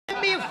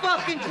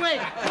fucking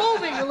drink.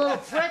 Move it, you little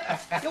prick.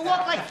 You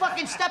walk like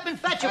fucking Step and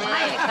Fetch 'em.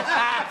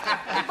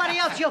 Everybody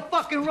else, you'll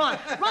fucking run.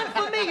 Run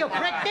for me, you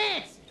prick.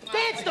 Dance.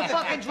 Dance the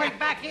fucking drink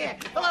back here.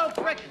 A little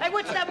prick. Hey,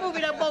 what's that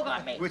movie that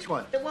Bogart made? Which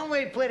one? The one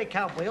where he played a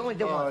cowboy. Only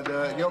did one.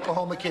 The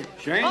Oklahoma Kid.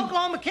 Shane?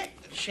 Oklahoma Kid.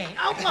 Shane.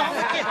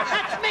 Oklahoma Kid.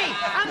 That's me.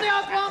 I'm the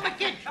Oklahoma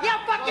Kid. You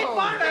fucking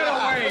farmer.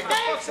 Dance.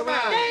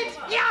 Dance.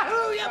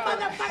 Yahoo, you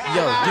motherfucker.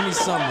 Yo, give me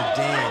something to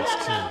dance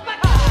to.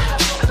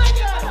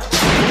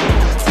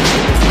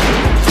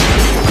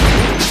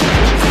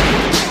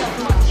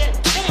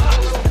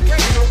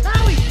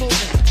 Now he's moving.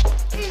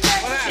 He's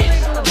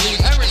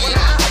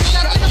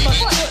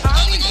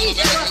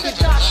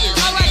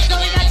all right, so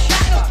we got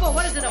shot for.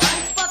 What is it, a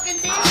fucking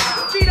deal?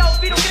 Vito,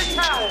 get a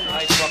towel.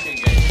 Nice fucking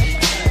game.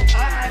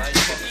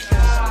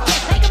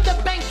 Take him to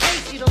Ben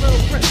Casey, the little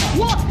prick.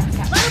 Walk.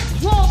 Let him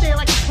crawl there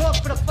like he crawls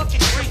for the fucking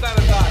drink.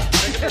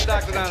 Take him to the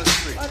doctor down the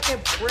street.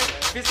 Fucking prick.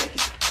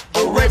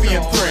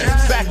 Arabian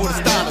Prince, back with a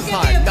style is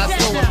high. Not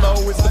slow and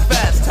low, it's the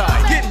fast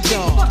time. Getting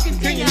done.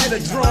 Can you hear the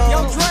drum?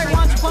 Yo, Dre,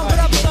 why don't you pump it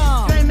up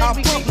some? I'll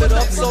pump it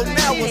up, so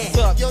now what's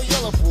up? Yo,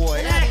 yellow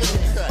boy, add a little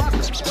cut.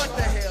 What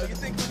the hell? You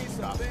think we need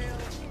some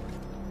bands?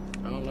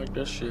 I don't like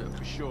that shit.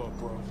 For sure,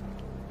 bro.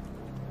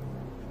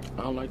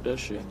 I don't like that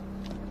shit.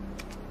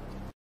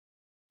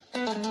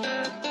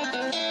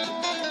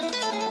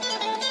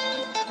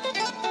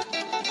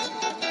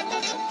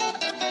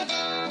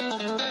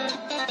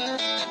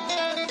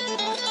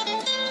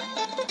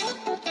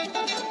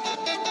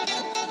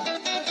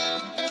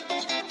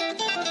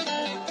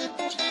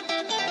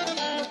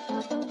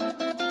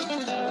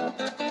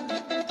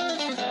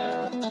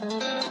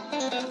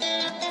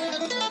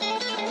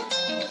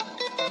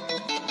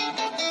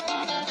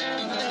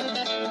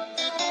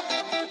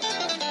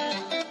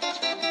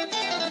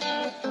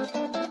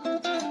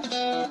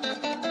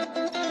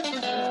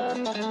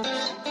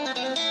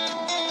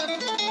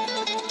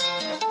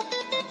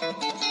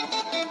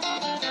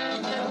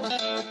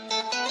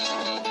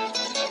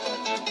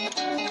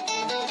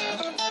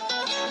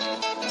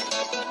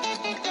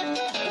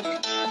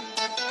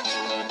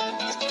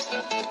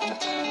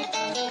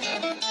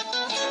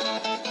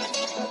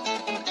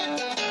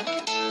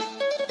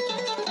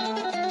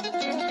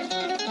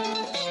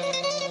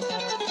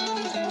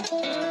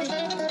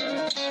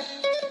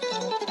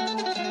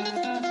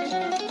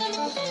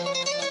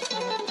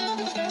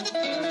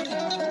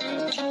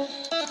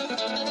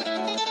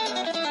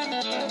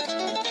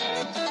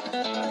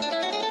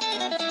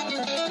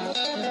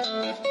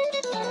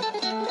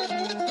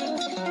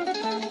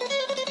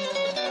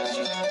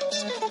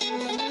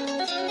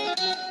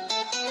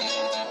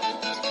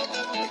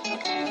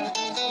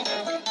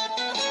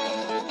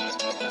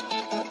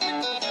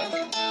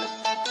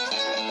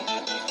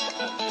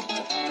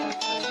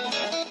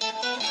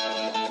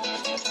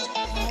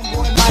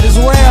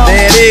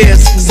 There it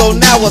is. So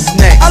now what's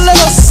next? A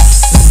little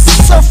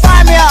so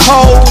find me out.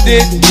 Hold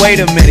it. Wait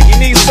a minute. You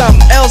need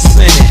something else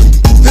in it.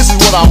 This is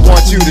what I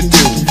want you to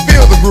do.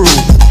 Feel the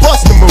groove.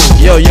 Bust the move.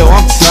 Yo,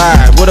 I'm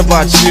tired. What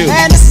about you?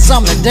 Man, this is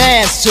something to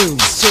dance to.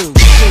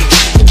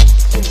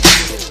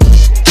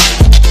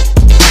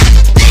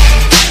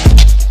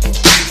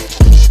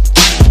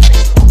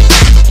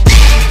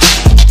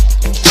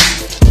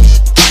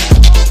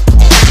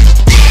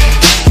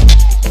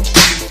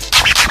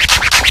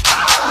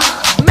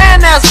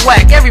 That's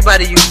whack,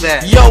 everybody use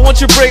that. Yo,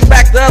 won't you bring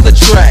back the other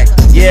track?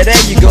 Yeah, there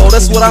you go,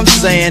 that's what I'm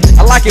saying.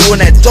 I like it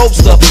when that dope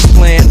stuff is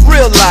playing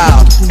real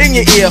loud, in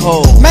your ear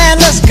hole. Man,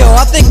 let's go,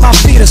 I think my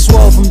feet are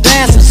swole from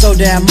dancing so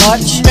damn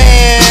much.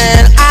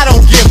 Man, I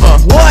don't give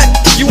a what?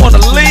 You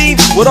wanna leave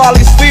with all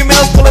these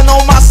females pulling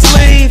on my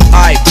sleeve?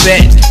 I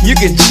bet you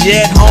can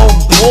jet home,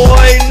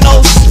 boy,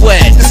 no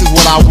sweat. This is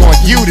what I want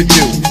you to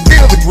do.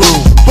 Feel the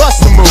groove,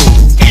 bust the move.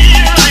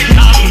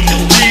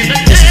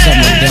 This is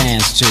something to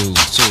dance to.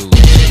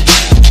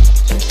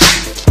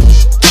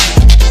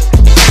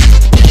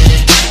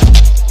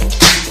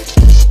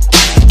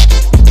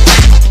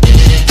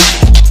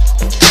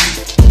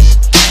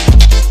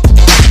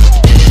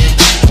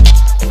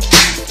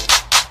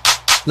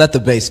 Let the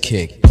bass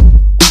kick.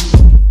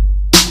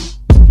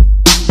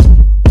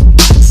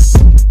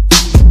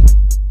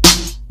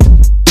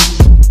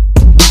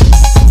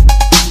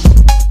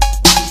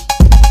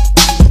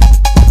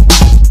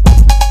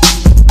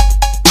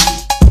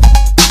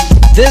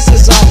 This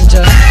is something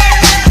to.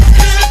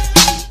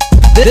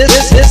 This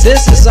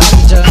is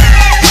something to.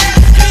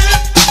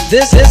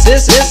 This is something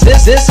to.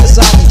 This is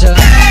something to.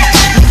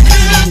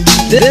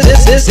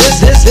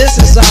 This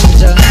is something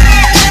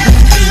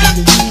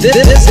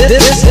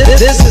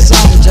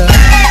to.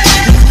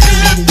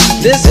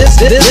 This is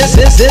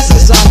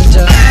something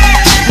to.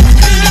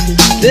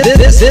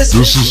 This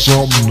is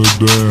something to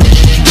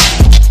dance to.